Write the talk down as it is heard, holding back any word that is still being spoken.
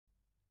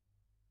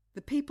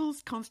The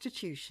People's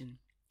Constitution,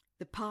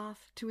 the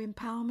Path to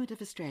Empowerment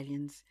of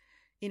Australians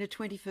in a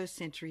 21st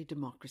Century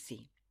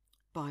Democracy,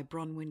 by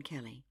Bronwyn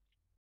Kelly.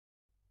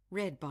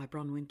 Read by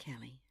Bronwyn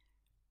Kelly.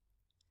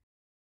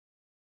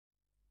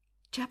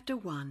 Chapter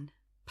 1,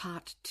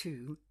 Part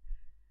 2,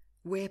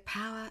 Where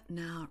Power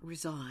Now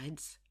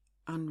Resides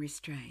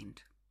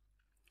Unrestrained.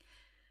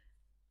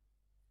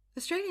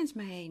 Australians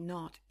may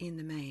not, in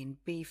the main,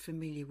 be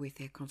familiar with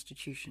their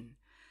constitution,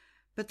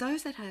 but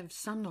those that have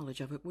some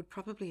knowledge of it would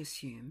probably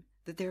assume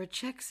that there are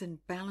checks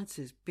and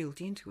balances built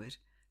into it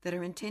that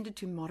are intended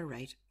to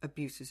moderate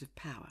abuses of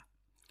power.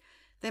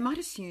 They might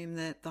assume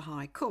that the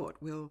High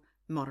Court will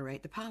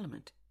moderate the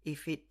Parliament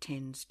if it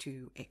tends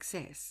to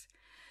excess.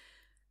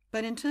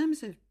 But in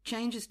terms of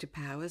changes to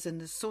powers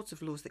and the sorts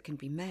of laws that can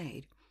be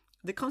made,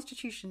 the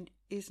Constitution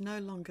is no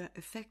longer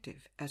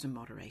effective as a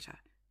moderator,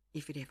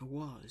 if it ever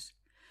was.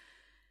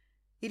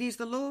 It is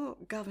the law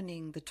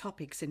governing the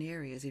topics and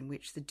areas in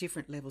which the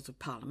different levels of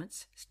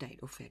parliaments, state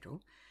or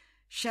federal,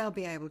 shall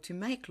be able to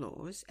make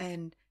laws,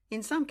 and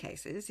in some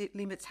cases it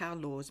limits how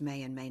laws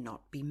may and may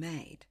not be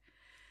made.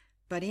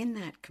 But in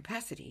that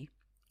capacity,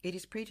 it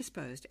is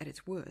predisposed at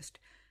its worst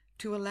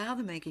to allow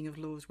the making of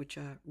laws which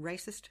are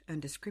racist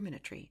and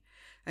discriminatory,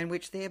 and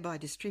which thereby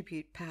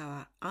distribute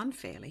power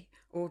unfairly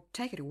or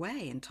take it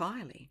away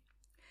entirely.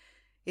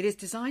 It is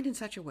designed in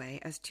such a way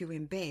as to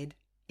embed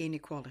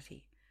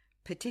inequality,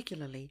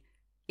 particularly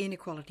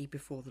inequality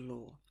before the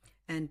law,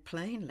 and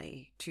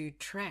plainly to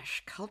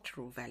trash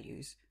cultural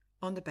values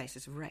on the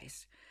basis of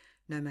race,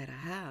 no matter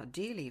how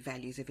dearly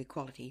values of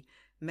equality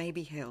may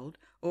be held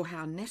or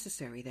how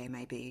necessary they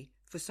may be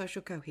for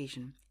social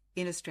cohesion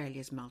in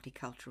Australia's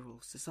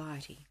multicultural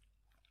society.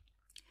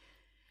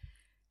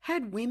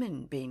 Had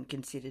women been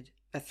considered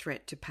a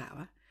threat to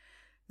power,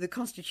 the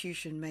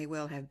Constitution may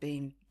well have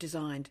been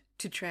designed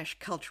to trash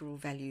cultural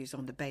values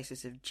on the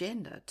basis of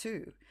gender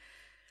too.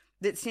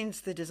 That since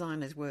the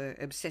designers were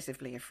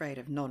obsessively afraid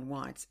of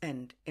non-whites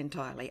and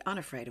entirely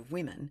unafraid of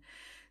women,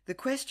 the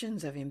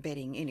questions of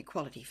embedding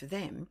inequality for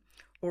them,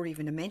 or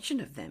even a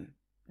mention of them,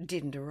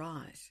 didn't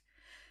arise.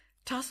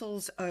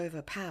 Tussles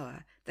over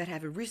power that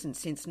have arisen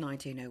since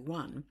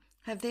 1901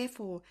 have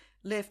therefore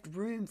left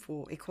room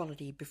for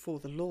equality before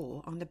the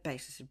law on the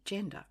basis of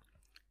gender,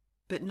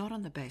 but not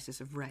on the basis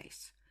of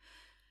race.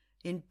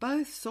 In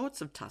both sorts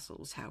of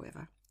tussles,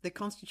 however, the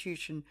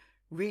Constitution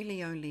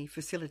really only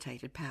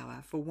facilitated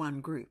power for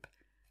one group,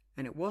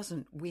 and it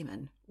wasn't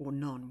women or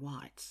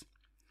non-whites.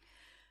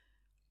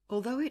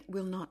 Although it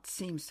will not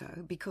seem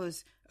so,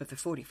 because of the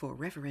 44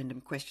 referendum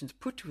questions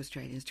put to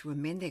Australians to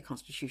amend their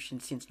constitution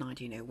since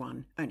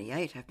 1901, only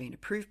 8 have been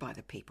approved by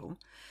the people,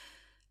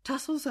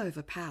 tussles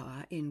over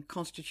power in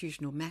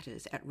constitutional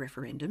matters at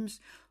referendums,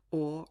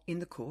 or in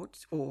the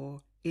courts,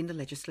 or in the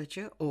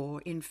legislature,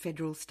 or in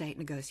federal-state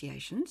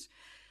negotiations,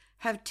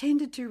 have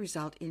tended to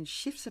result in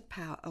shifts of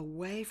power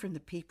away from the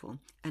people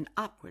and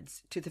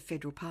upwards to the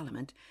federal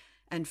parliament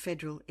and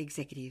federal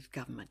executive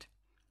government.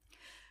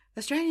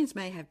 Australians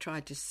may have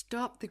tried to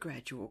stop the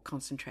gradual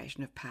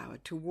concentration of power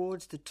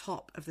towards the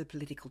top of the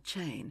political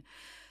chain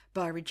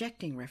by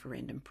rejecting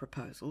referendum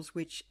proposals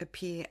which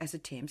appear as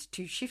attempts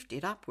to shift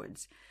it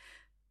upwards,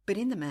 but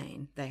in the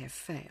main they have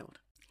failed.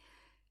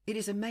 It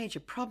is a major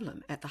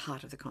problem at the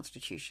heart of the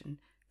Constitution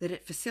that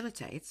it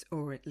facilitates,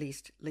 or at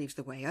least leaves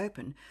the way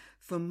open,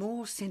 for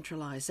more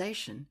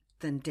centralisation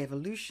than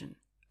devolution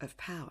of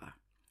power.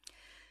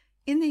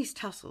 In these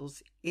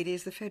tussles, it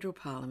is the federal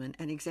parliament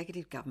and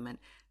executive government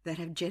that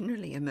have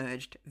generally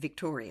emerged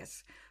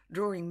victorious,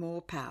 drawing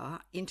more power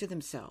into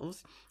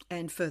themselves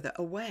and further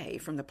away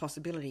from the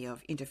possibility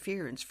of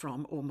interference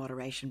from or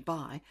moderation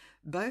by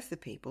both the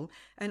people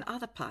and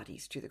other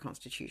parties to the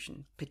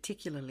Constitution,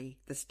 particularly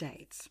the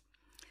states.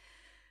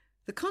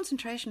 The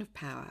concentration of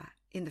power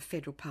in the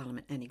federal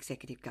parliament and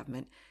executive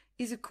government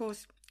is, of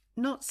course,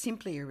 not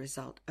simply a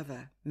result of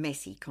a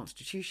messy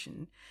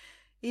constitution.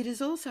 It has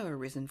also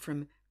arisen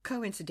from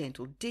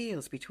coincidental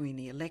deals between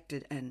the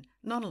elected and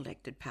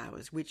non-elected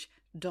powers which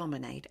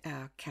dominate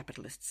our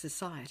capitalist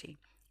society,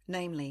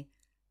 namely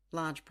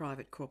large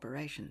private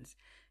corporations,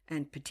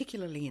 and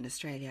particularly in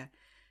Australia,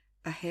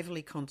 a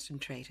heavily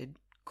concentrated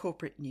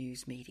corporate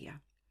news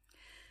media.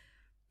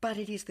 But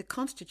it is the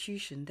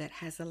Constitution that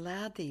has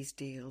allowed these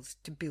deals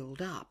to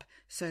build up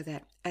so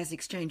that, as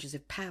exchanges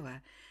of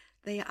power,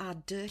 they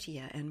are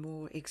dirtier and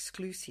more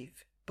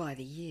exclusive by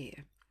the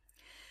year.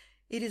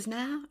 It is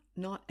now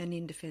not an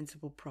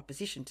indefensible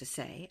proposition to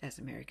say, as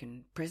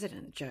American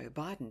President Joe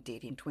Biden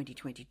did in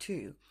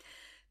 2022,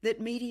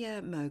 that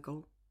media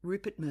mogul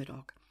Rupert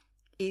Murdoch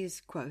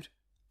is, quote,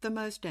 the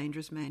most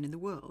dangerous man in the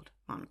world,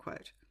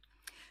 unquote,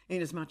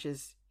 inasmuch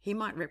as he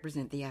might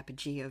represent the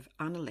apogee of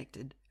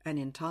unelected and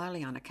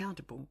entirely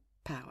unaccountable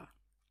power.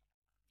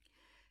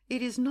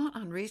 It is not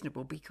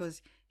unreasonable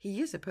because he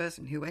is a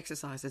person who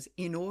exercises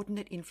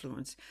inordinate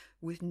influence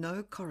with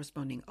no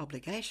corresponding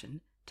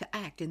obligation to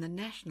act in the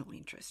national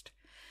interest.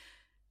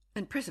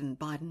 And President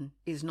Biden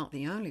is not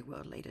the only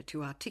world leader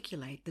to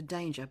articulate the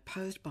danger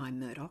posed by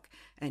Murdoch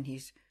and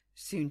his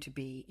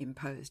soon-to-be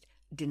imposed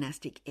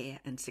dynastic heir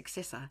and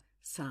successor,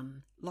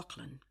 son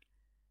Lachlan.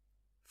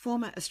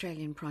 Former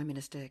Australian Prime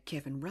Minister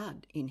Kevin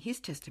Rudd, in his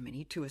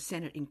testimony to a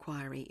Senate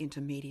inquiry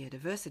into media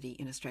diversity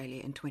in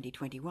Australia in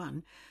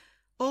 2021,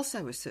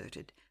 also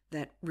asserted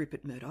that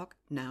Rupert Murdoch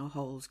now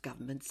holds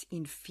governments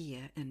in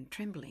fear and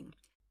trembling.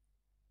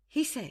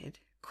 He said,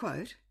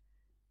 quote,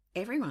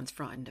 "Everyone's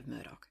frightened of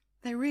Murdoch.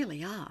 They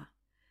really are.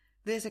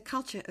 There's a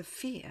culture of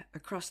fear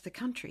across the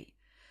country.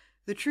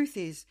 The truth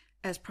is,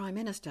 as Prime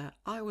Minister,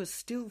 I was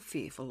still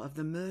fearful of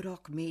the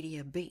Murdoch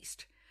media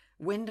beast.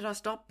 When did I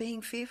stop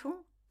being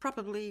fearful?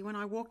 Probably when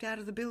I walked out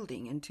of the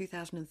building in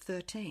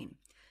 2013.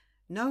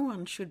 No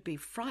one should be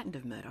frightened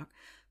of Murdoch,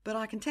 but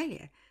I can tell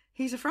you,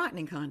 he's a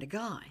frightening kind of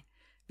guy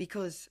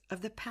because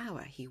of the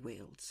power he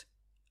wields."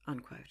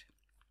 Unquote.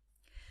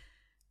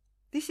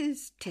 This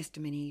is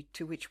testimony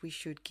to which we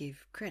should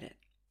give credit.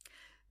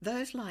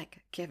 Those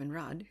like Kevin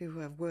Rudd, who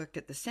have worked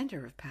at the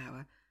centre of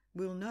power,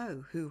 will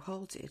know who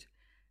holds it,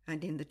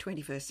 and in the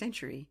 21st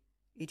century,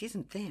 it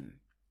isn't them.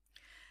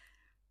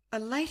 A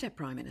later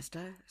Prime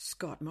Minister,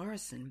 Scott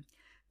Morrison,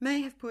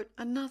 may have put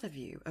another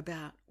view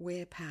about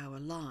where power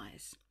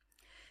lies.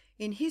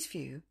 In his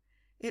view,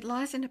 it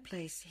lies in a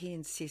place he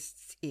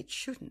insists it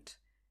shouldn't,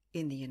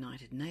 in the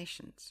United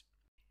Nations.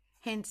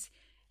 Hence,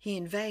 he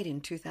inveighed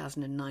in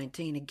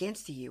 2019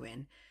 against the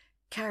UN,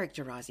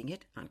 characterising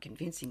it,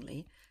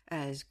 unconvincingly,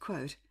 as,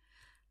 quote,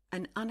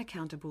 "an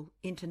unaccountable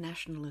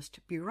internationalist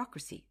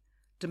bureaucracy,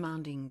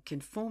 demanding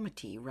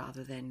conformity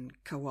rather than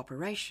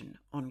cooperation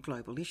on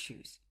global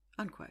issues,"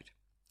 unquote.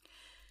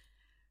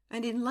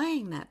 And in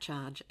laying that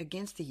charge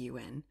against the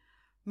UN,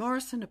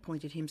 Morrison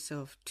appointed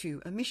himself to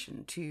a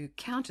mission to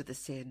counter the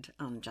said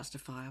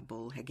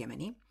unjustifiable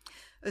hegemony,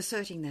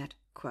 asserting that,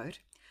 quote,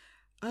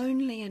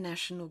 "only a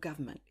national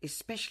government,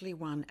 especially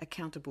one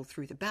accountable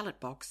through the ballot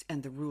box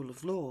and the rule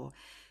of law,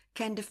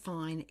 can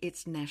define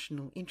its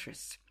national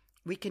interests.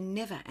 We can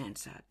never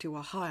answer to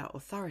a higher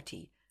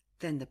authority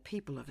than the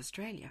people of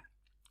Australia,"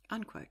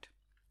 unquote.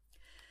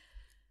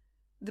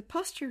 The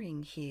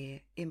posturing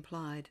here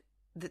implied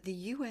that the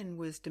UN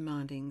was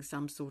demanding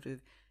some sort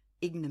of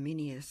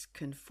ignominious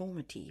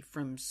conformity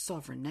from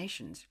sovereign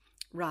nations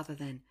rather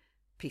than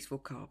peaceful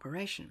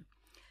cooperation,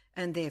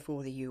 and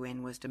therefore the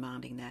UN was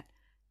demanding that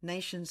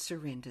nations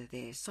surrender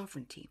their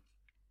sovereignty.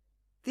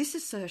 This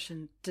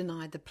assertion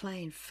denied the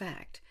plain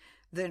fact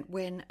that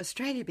when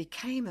Australia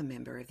became a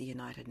member of the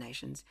United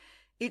Nations,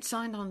 it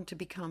signed on to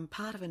become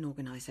part of an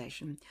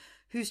organisation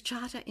whose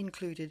charter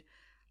included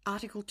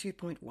Article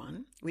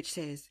 2.1, which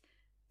says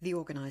the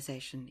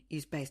organisation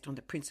is based on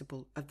the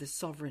principle of the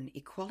sovereign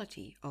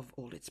equality of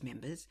all its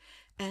members,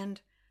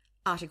 and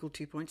Article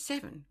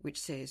 2.7, which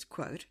says,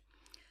 quote,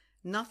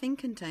 "nothing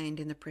contained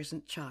in the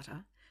present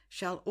charter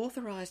shall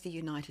authorise the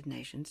United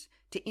Nations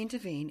to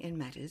intervene in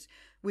matters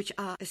which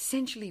are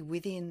essentially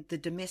within the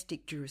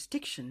domestic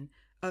jurisdiction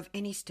of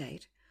any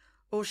state,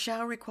 or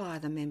shall require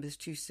the members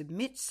to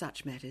submit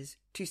such matters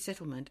to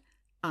settlement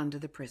under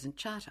the present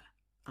charter,"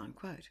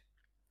 unquote.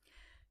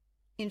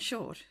 In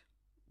short,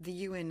 the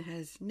UN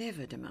has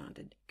never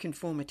demanded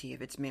conformity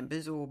of its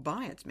members or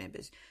by its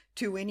members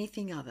to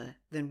anything other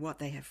than what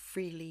they have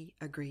freely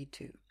agreed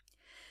to.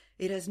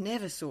 It has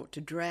never sought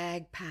to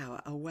drag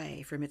power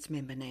away from its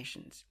member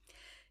nations.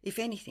 If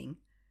anything,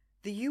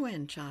 the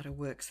UN Charter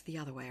works the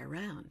other way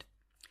around.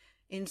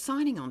 In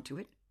signing on to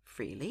it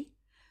freely,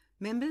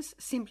 members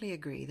simply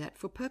agree that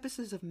for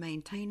purposes of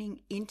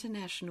maintaining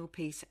international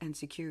peace and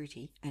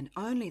security, and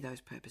only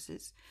those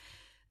purposes,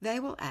 they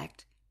will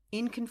act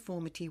in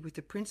conformity with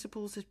the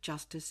principles of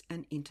justice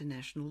and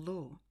international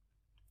law.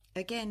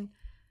 Again,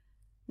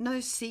 no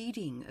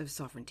ceding of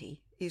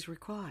sovereignty is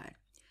required.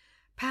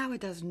 Power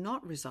does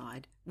not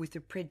reside with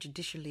the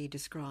prejudicially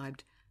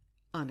described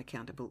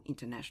unaccountable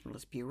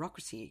internationalist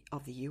bureaucracy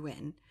of the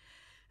UN,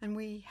 and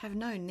we have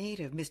no need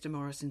of Mr.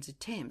 Morrison's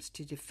attempts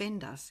to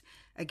defend us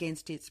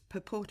against its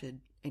purported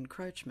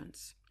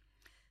encroachments.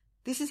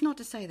 This is not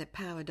to say that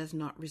power does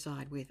not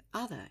reside with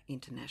other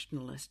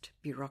internationalist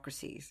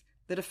bureaucracies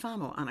that are far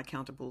more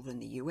unaccountable than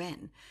the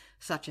UN,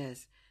 such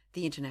as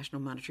the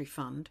International Monetary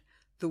Fund,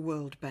 the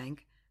World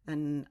Bank,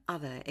 and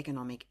other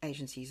economic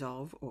agencies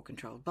of or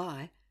controlled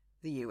by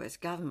the US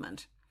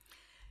government.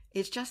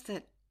 It's just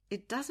that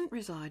it doesn't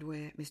reside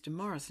where Mr.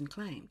 Morrison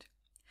claimed.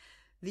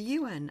 The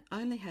UN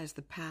only has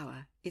the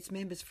power its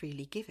members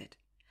freely give it.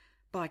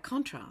 By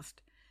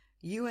contrast,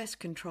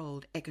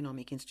 US-controlled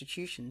economic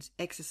institutions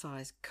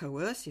exercise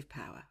coercive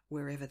power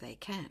wherever they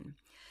can.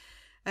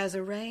 As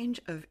a range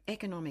of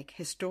economic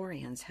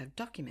historians have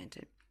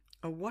documented,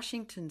 a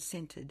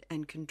Washington-centred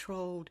and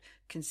controlled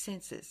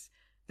consensus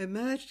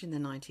emerged in the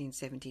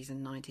 1970s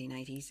and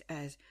 1980s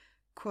as,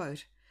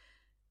 quote,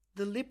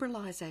 "the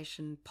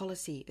liberalisation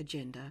policy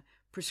agenda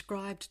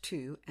prescribed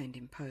to and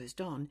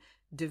imposed on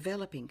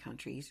developing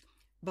countries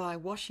by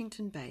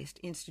Washington-based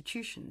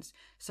institutions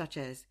such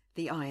as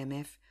the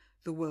IMF,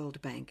 the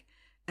World Bank,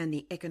 and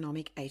the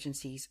economic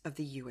agencies of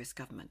the US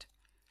government.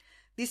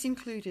 This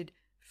included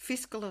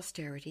fiscal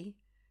austerity,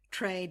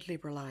 trade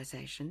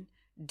liberalisation,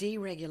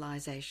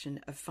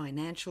 deregulation of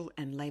financial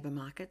and labour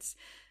markets,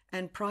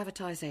 and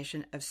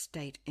privatisation of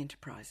state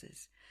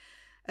enterprises.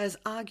 As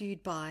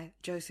argued by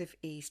Joseph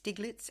E.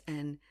 Stiglitz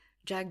and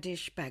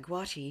Jagdish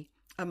Bhagwati,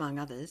 among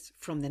others,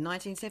 from the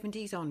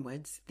 1970s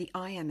onwards, the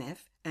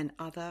IMF and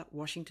other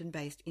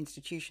Washington-based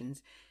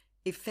institutions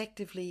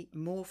effectively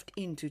morphed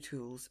into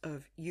tools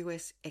of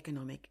US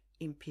economic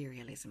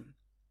imperialism.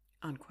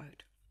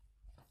 Unquote.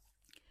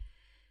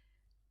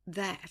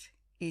 That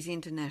is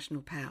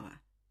international power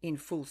in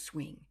full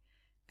swing,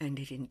 and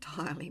it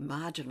entirely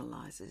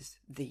marginalises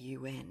the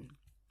UN.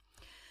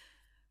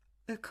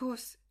 Of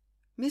course,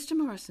 Mr.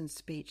 Morrison's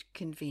speech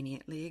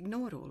conveniently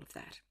ignored all of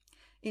that.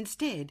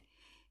 Instead,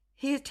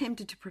 he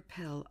attempted to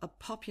propel a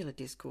popular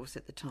discourse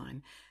at the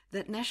time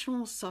that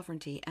national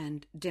sovereignty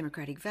and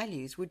democratic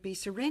values would be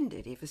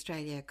surrendered if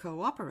Australia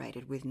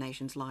cooperated with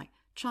nations like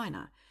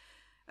China,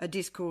 a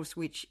discourse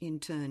which in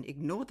turn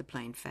ignored the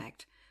plain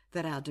fact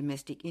that our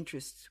domestic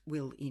interests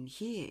will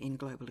inhere in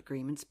global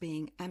agreements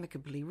being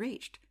amicably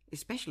reached,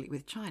 especially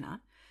with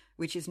China,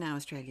 which is now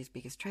Australia's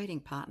biggest trading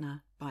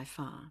partner by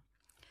far.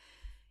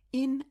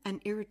 In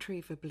an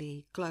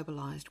irretrievably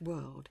globalised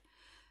world,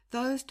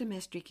 those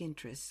domestic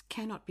interests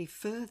cannot be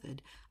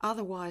furthered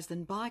otherwise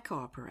than by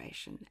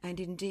cooperation,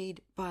 and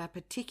indeed by a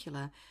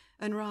particular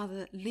and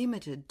rather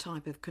limited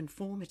type of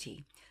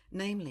conformity,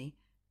 namely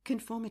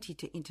conformity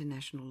to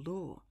international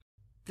law,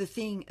 the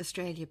thing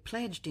Australia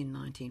pledged in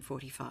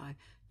 1945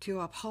 to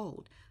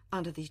uphold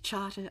under the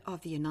Charter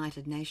of the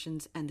United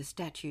Nations and the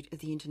Statute of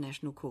the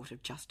International Court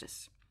of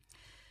Justice.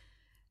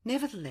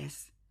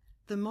 Nevertheless,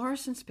 the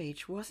Morrison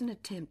speech was an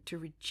attempt to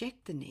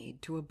reject the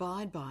need to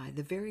abide by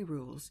the very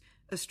rules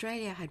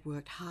Australia had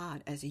worked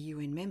hard as a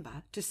UN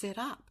member to set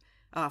up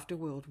after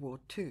World War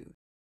II.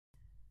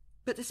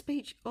 But the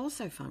speech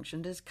also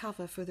functioned as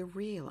cover for the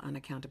real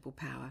unaccountable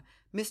power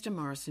Mr.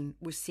 Morrison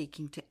was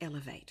seeking to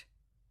elevate: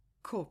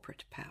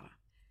 corporate power.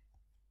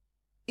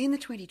 In the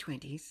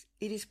 2020s,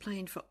 it is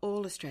plain for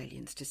all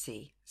Australians to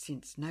see,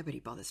 since nobody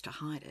bothers to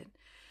hide it,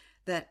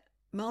 that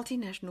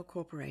multinational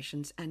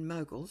corporations and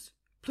moguls,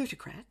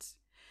 plutocrats,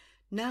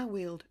 now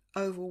wield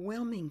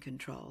overwhelming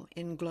control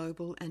in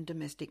global and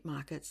domestic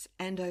markets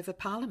and over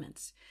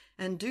parliaments,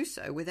 and do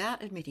so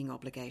without admitting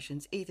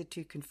obligations either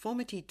to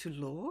conformity to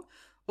law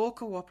or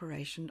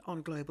cooperation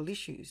on global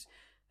issues,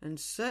 and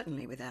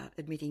certainly without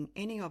admitting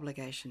any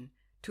obligation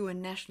to a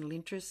national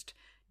interest,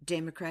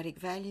 democratic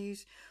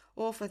values,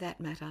 or for that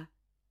matter,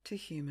 to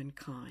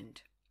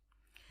humankind.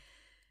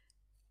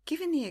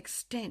 Given the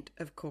extent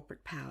of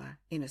corporate power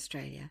in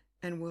Australia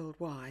and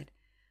worldwide,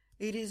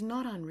 it is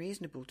not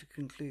unreasonable to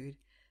conclude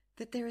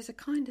that there is a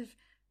kind of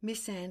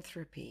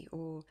misanthropy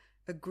or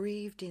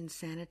aggrieved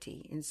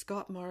insanity in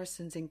Scott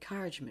Morrison's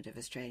encouragement of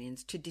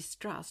Australians to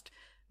distrust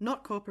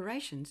not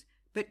corporations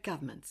but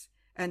governments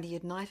and the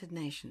United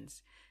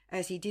Nations,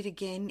 as he did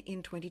again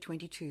in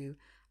 2022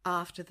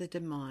 after the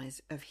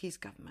demise of his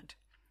government.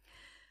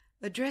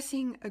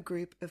 Addressing a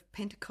group of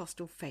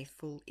Pentecostal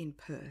faithful in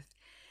Perth,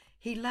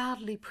 he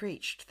loudly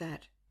preached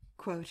that,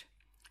 quote,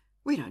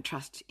 "We don't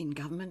trust in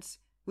governments.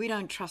 We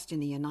don't trust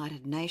in the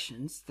United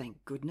Nations,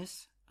 thank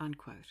goodness,"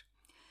 unquote.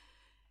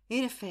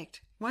 In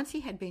effect, once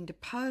he had been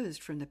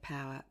deposed from the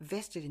power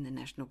vested in the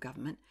national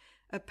government,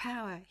 a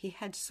power he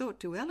had sought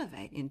to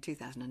elevate in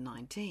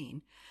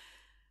 2019,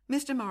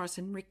 Mr.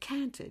 Morrison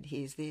recanted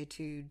his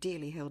thereto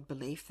dearly held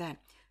belief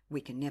that we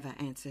can never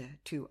answer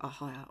to a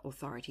higher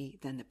authority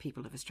than the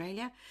people of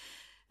Australia,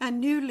 and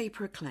newly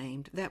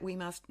proclaimed that we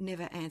must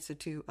never answer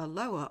to a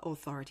lower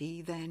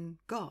authority than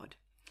God.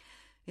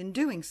 In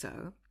doing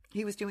so,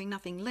 he was doing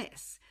nothing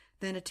less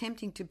than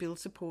attempting to build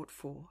support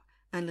for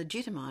and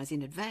legitimise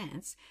in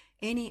advance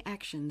any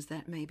actions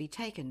that may be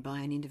taken by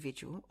an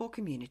individual or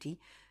community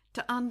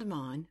to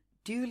undermine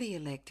duly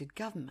elected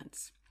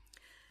governments.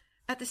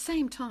 At the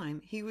same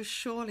time, he was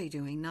surely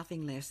doing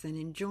nothing less than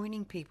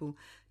enjoining people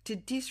to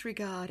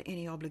disregard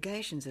any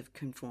obligations of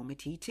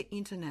conformity to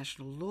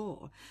international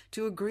law,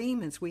 to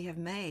agreements we have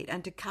made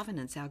and to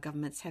covenants our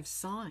governments have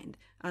signed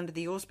under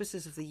the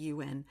auspices of the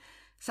UN,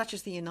 such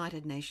as the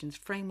United Nations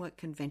Framework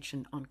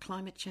Convention on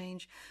Climate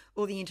Change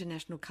or the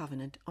International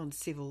Covenant on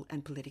Civil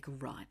and Political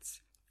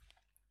Rights.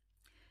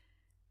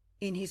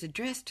 In his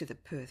address to the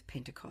Perth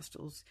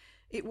Pentecostals,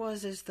 it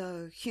was as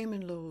though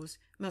human laws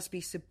must be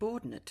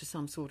subordinate to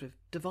some sort of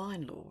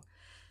divine law,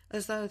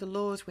 as though the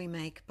laws we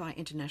make by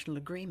international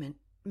agreement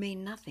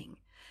mean nothing,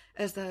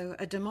 as though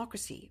a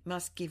democracy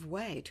must give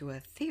way to a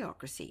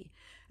theocracy,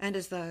 and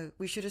as though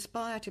we should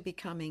aspire to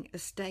becoming a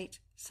state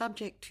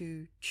subject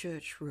to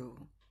church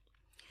rule.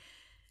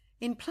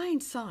 In plain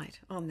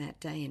sight on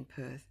that day in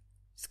Perth,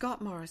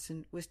 Scott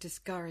Morrison was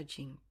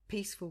discouraging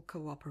peaceful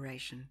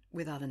cooperation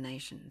with other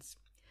nations.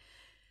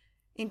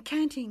 In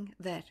canting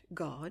that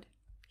God,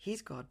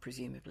 his God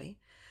presumably,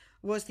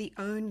 was the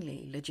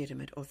only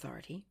legitimate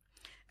authority,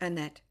 and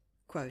that,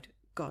 quote,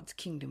 God's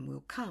kingdom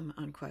will come,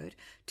 unquote,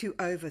 to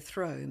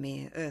overthrow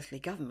mere earthly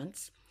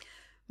governments,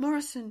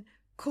 Morrison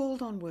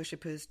called on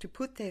worshippers to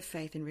put their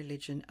faith in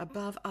religion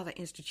above other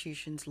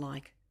institutions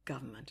like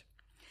government.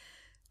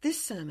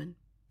 This sermon,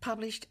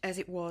 published as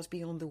it was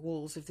beyond the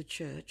walls of the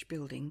church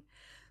building,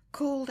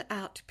 called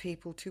out to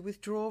people to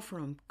withdraw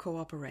from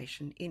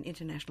cooperation in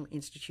international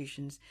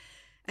institutions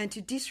and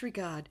to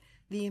disregard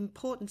the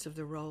importance of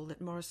the role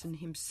that Morrison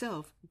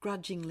himself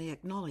grudgingly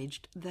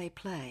acknowledged they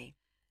play.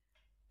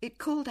 It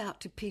called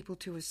out to people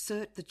to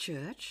assert the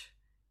church,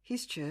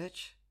 his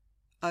church,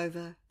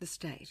 over the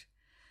state,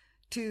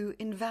 to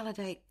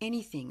invalidate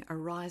anything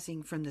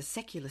arising from the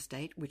secular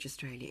state, which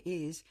Australia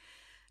is,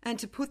 and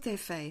to put their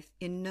faith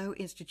in no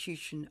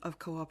institution of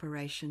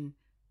cooperation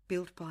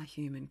built by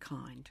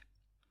humankind.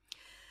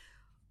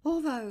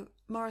 Although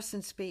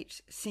Morrison's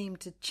speech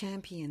seemed to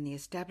champion the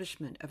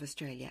establishment of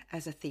Australia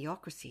as a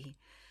theocracy,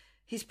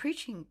 his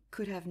preaching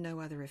could have no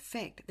other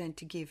effect than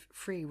to give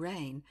free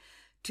rein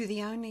to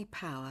the only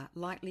power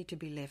likely to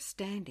be left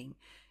standing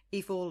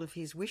if all of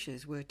his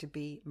wishes were to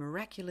be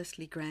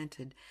miraculously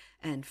granted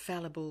and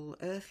fallible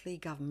earthly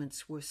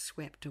governments were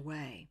swept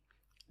away.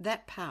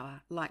 That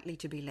power likely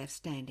to be left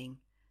standing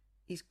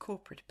is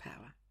corporate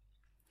power.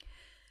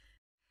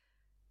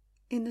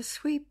 In the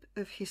sweep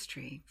of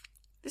history,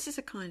 this is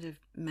a kind of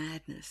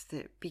madness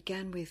that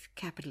began with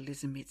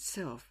capitalism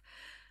itself,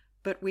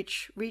 but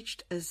which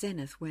reached a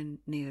zenith when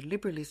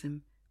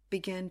neoliberalism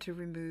began to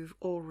remove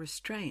all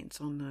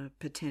restraints on the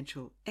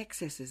potential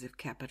excesses of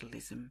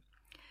capitalism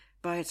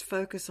by its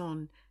focus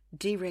on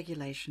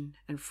deregulation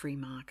and free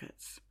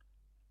markets.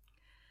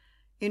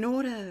 In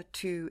order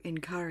to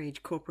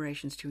encourage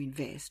corporations to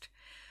invest,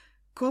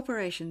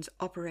 corporations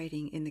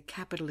operating in the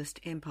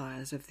capitalist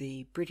empires of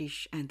the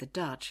British and the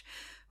Dutch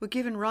were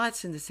given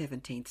rights in the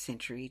 17th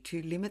century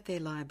to limit their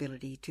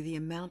liability to the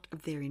amount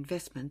of their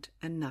investment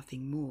and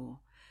nothing more.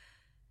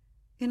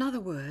 In other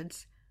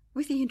words,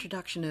 with the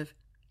introduction of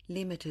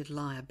limited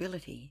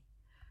liability,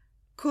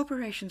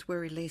 corporations were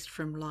released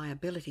from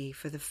liability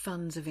for the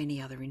funds of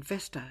any other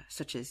investor,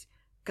 such as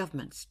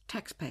governments,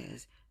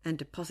 taxpayers, and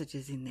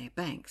depositors in their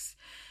banks,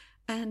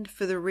 and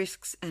for the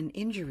risks and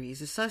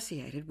injuries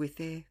associated with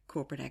their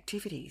corporate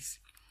activities.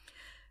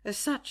 As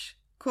such,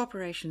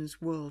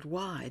 corporations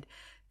worldwide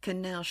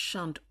can now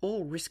shunt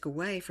all risk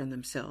away from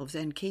themselves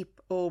and keep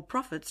all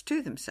profits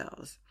to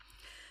themselves.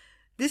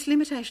 This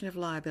limitation of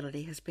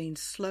liability has been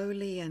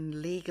slowly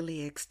and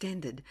legally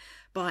extended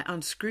by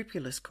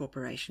unscrupulous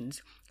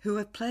corporations who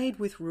have played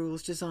with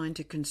rules designed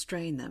to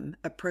constrain them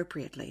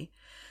appropriately,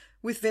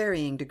 with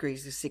varying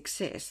degrees of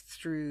success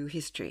through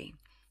history.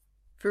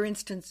 For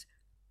instance,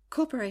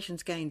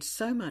 corporations gained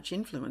so much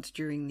influence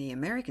during the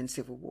American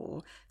Civil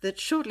War that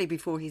shortly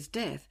before his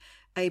death,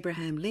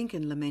 Abraham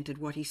Lincoln lamented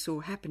what he saw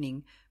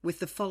happening with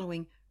the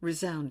following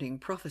resounding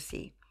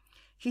prophecy.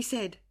 He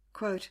said,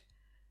 quote,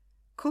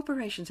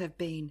 "Corporations have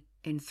been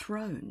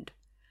enthroned.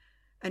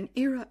 An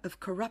era of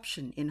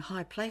corruption in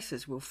high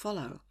places will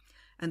follow,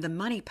 and the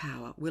money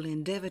power will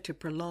endeavour to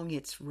prolong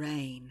its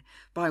reign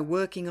by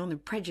working on the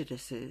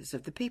prejudices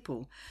of the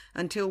people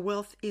until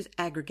wealth is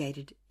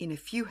aggregated in a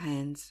few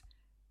hands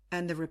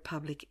and the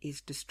republic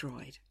is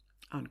destroyed."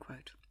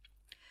 Unquote.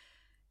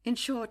 In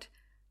short,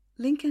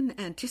 Lincoln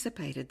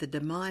anticipated the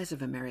demise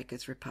of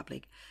America's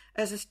republic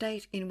as a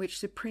state in which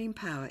supreme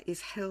power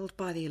is held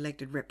by the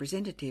elected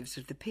representatives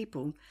of the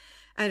people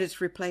and its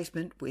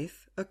replacement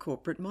with a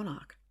corporate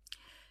monarch.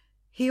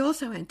 He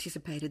also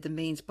anticipated the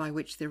means by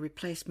which the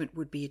replacement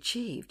would be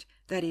achieved,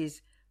 that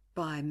is,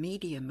 by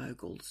media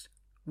moguls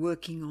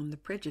working on the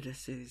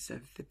prejudices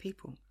of the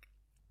people.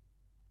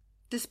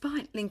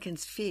 Despite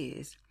Lincoln's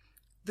fears,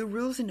 the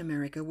rules in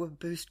America were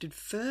boosted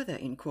further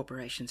in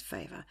corporations'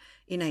 favour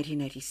in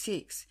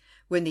 1886,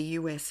 when the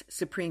US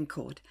Supreme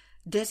Court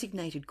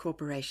designated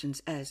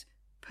corporations as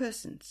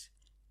persons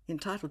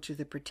entitled to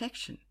the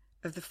protection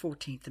of the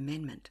 14th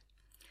Amendment.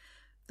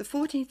 The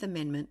 14th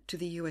Amendment to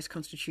the US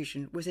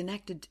Constitution was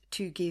enacted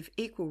to give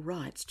equal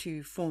rights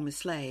to former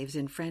slaves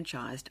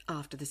enfranchised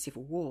after the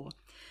Civil War.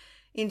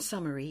 In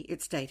summary,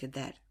 it stated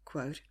that,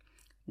 quote,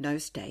 "No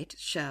state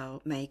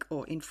shall make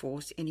or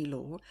enforce any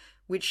law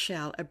which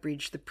shall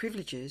abridge the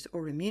privileges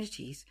or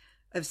immunities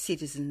of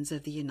citizens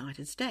of the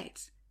United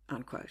States."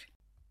 Unquote.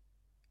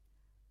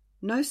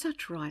 No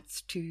such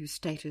rights to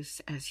status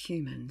as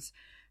humans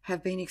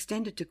have been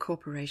extended to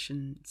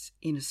corporations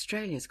in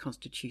Australia's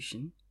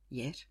constitution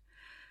yet.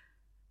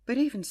 But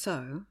even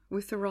so,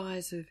 with the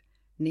rise of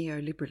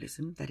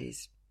neoliberalism, that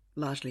is,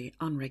 largely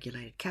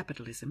unregulated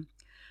capitalism,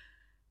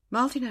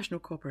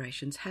 multinational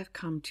corporations have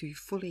come to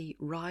fully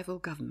rival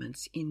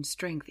governments in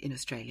strength in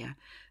Australia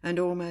and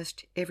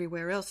almost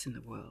everywhere else in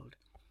the world.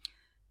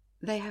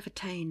 They have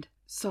attained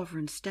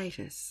sovereign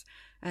status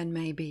and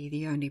may be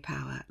the only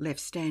power left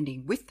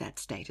standing with that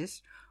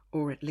status,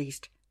 or at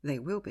least they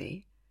will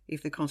be,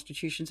 if the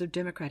constitutions of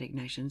democratic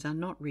nations are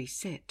not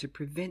reset to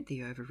prevent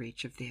the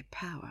overreach of their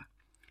power.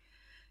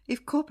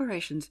 If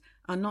corporations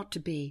are not to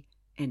be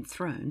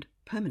enthroned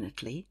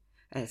permanently,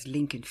 as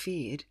Lincoln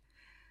feared,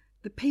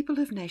 the people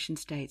of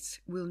nation-states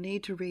will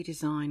need to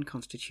redesign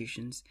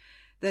constitutions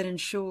that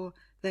ensure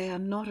they are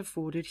not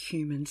afforded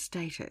human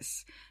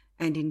status,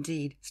 and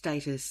indeed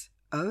status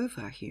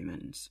over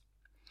humans.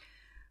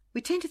 We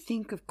tend to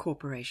think of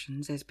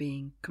corporations as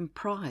being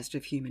comprised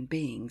of human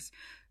beings,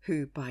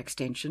 who by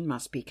extension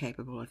must be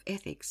capable of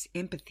ethics,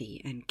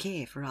 empathy and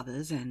care for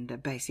others and a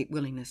basic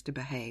willingness to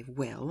behave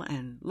well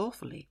and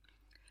lawfully.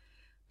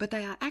 But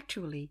they are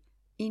actually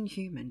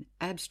inhuman,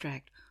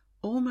 abstract,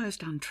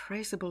 almost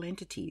untraceable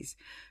entities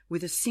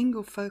with a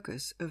single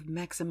focus of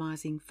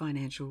maximising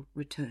financial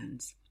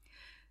returns.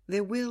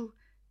 Their will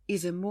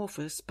is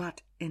amorphous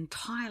but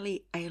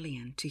entirely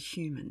alien to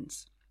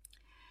humans.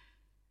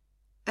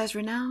 As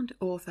renowned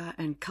author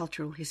and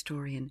cultural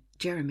historian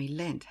Jeremy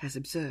Lent has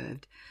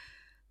observed,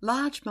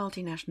 large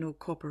multinational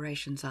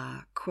corporations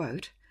are,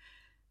 quote,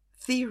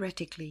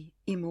 theoretically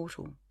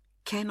immortal,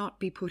 cannot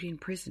be put in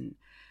prison,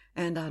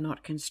 and are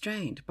not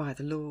constrained by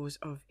the laws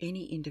of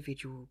any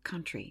individual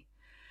country.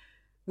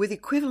 With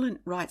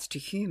equivalent rights to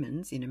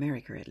humans, in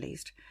America at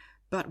least,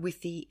 but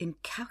with the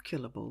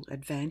incalculable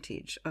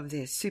advantage of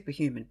their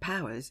superhuman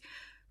powers,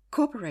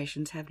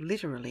 corporations have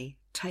literally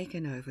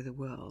taken over the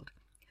world.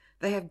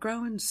 They have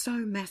grown so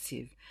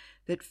massive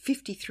that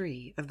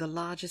 53 of the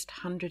largest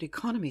 100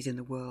 economies in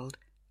the world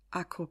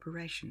are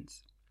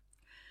corporations.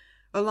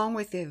 Along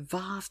with their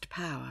vast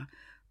power,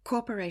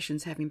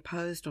 corporations have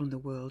imposed on the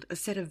world a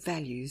set of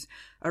values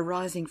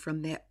arising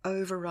from their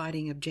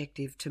overriding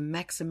objective to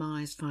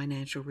maximise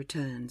financial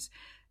returns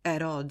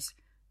at odds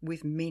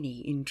with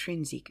many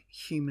intrinsic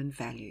human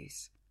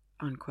values.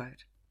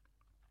 Unquote.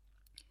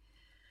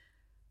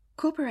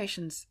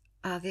 Corporations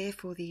are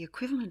therefore the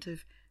equivalent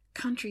of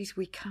countries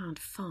we can't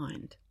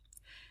find.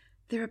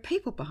 There are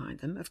people behind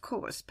them, of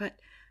course, but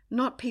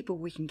not people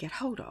we can get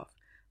hold of,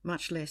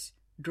 much less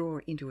draw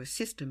into a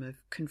system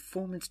of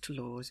conformance to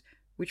laws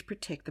which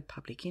protect the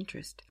public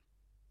interest.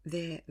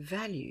 Their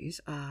values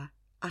are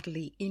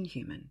utterly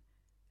inhuman,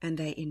 and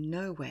they in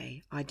no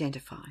way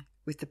identify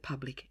with the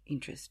public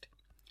interest.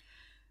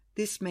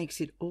 This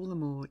makes it all the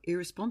more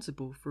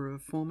irresponsible for a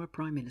former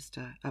Prime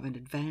Minister of an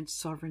advanced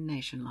sovereign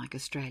nation like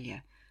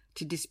Australia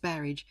to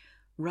disparage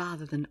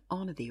rather than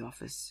honour the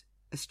office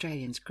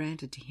Australians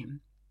granted to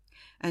him,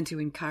 and to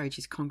encourage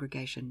his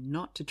congregation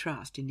not to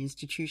trust in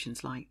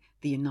institutions like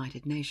the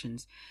United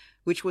Nations,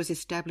 which was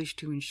established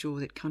to ensure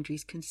that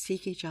countries can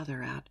seek each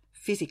other out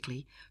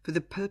physically for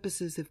the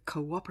purposes of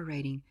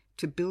cooperating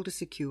to build a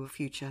secure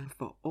future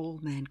for all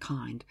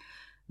mankind,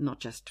 not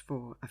just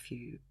for a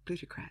few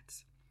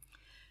plutocrats.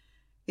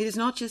 It is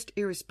not just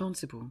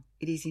irresponsible,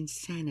 it is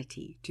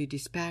insanity to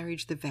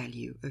disparage the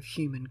value of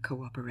human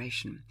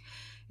cooperation,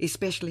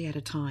 especially at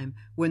a time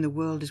when the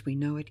world as we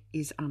know it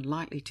is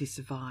unlikely to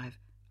survive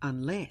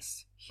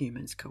unless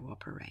humans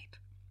cooperate.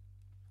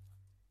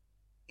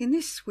 In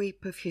this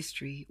sweep of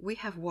history, we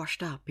have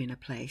washed up in a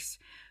place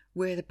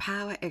where the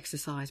power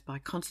exercised by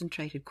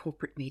concentrated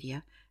corporate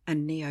media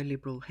and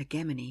neoliberal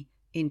hegemony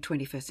in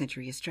 21st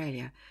century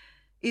Australia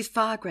is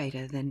far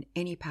greater than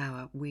any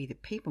power we the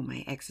people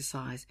may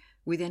exercise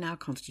within our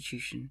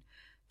constitution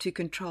to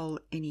control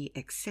any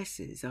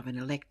excesses of an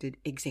elected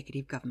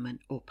executive government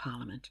or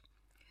parliament.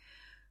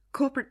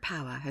 Corporate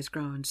power has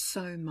grown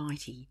so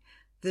mighty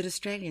that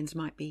Australians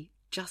might be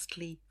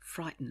justly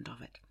frightened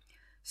of it,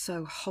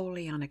 so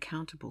wholly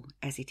unaccountable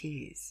as it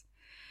is.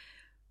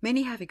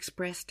 Many have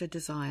expressed a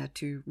desire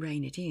to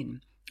rein it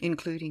in,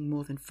 including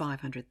more than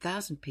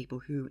 500,000 people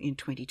who, in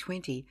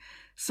 2020,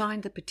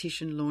 signed the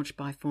petition launched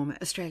by former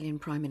Australian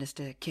Prime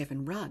Minister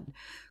Kevin Rudd,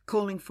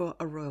 calling for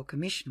a royal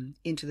commission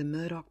into the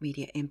Murdoch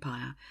media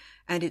empire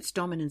and its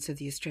dominance of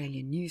the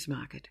Australian news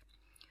market.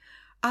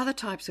 Other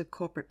types of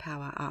corporate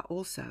power are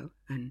also,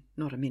 and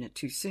not a minute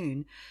too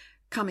soon,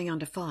 coming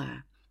under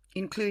fire,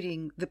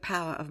 including the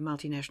power of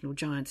multinational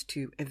giants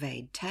to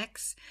evade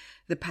tax,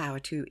 the power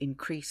to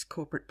increase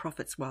corporate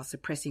profits while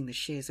suppressing the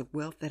shares of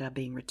wealth that are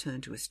being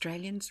returned to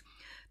Australians,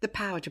 the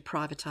power to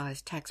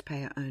privatise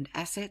taxpayer-owned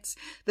assets,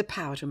 the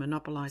power to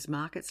monopolise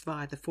markets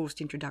via the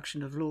forced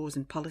introduction of laws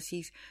and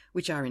policies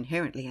which are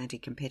inherently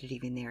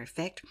anti-competitive in their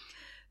effect,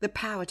 the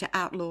power to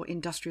outlaw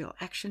industrial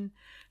action,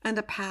 and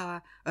the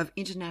power of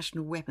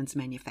international weapons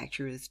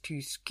manufacturers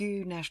to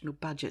skew national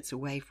budgets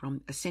away from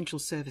essential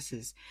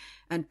services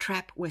and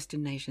trap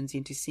Western nations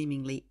into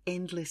seemingly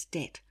endless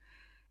debt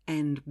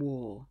and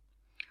war.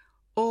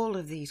 All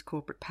of these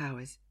corporate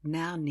powers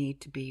now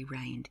need to be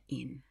reined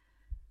in.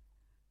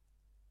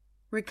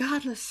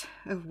 Regardless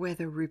of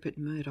whether Rupert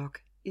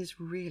Murdoch is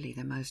really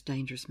the most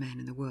dangerous man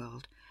in the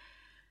world,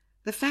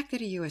 the fact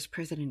that a US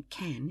president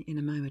can, in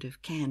a moment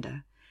of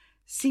candour,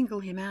 single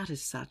him out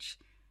as such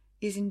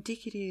is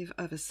indicative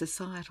of a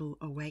societal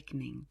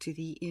awakening to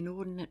the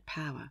inordinate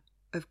power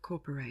of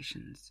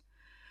corporations.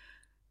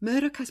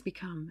 Murdoch has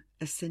become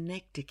a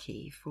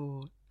synecdoche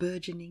for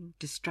burgeoning,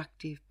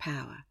 destructive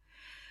power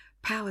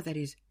that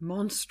is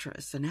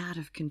monstrous and out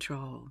of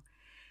control.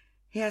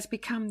 He has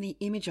become the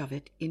image of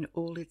it in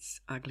all its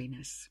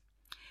ugliness.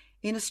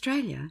 In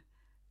Australia,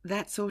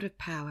 that sort of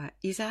power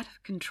is out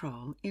of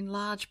control in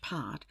large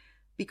part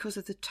because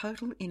of the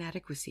total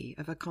inadequacy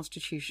of a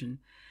constitution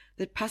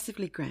that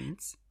passively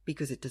grants,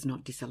 because it does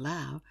not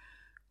disallow,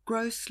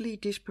 grossly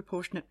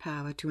disproportionate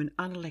power to an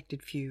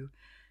unelected few,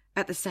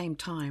 at the same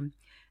time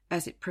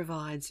as it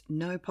provides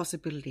no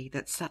possibility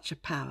that such a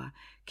power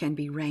can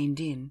be reined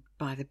in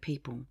by the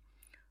people,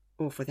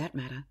 or for that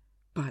matter,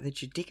 by the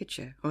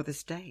judicature or the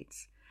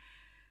states.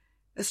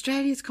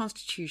 Australia's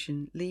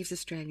constitution leaves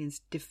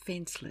Australians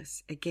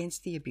defenceless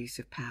against the abuse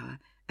of power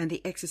and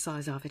the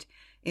exercise of it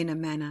in a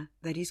manner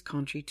that is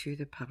contrary to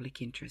the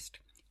public interest.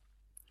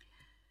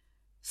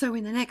 So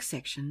in the next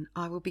section,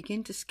 I will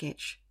begin to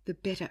sketch the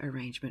better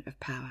arrangement of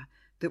power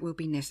that will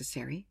be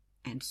necessary,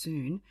 and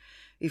soon,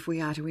 if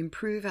we are to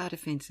improve our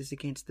defences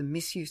against the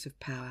misuse of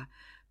power,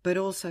 but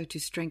also to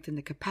strengthen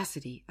the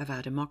capacity of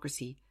our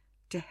democracy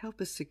to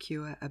help us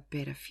secure a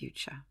better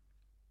future.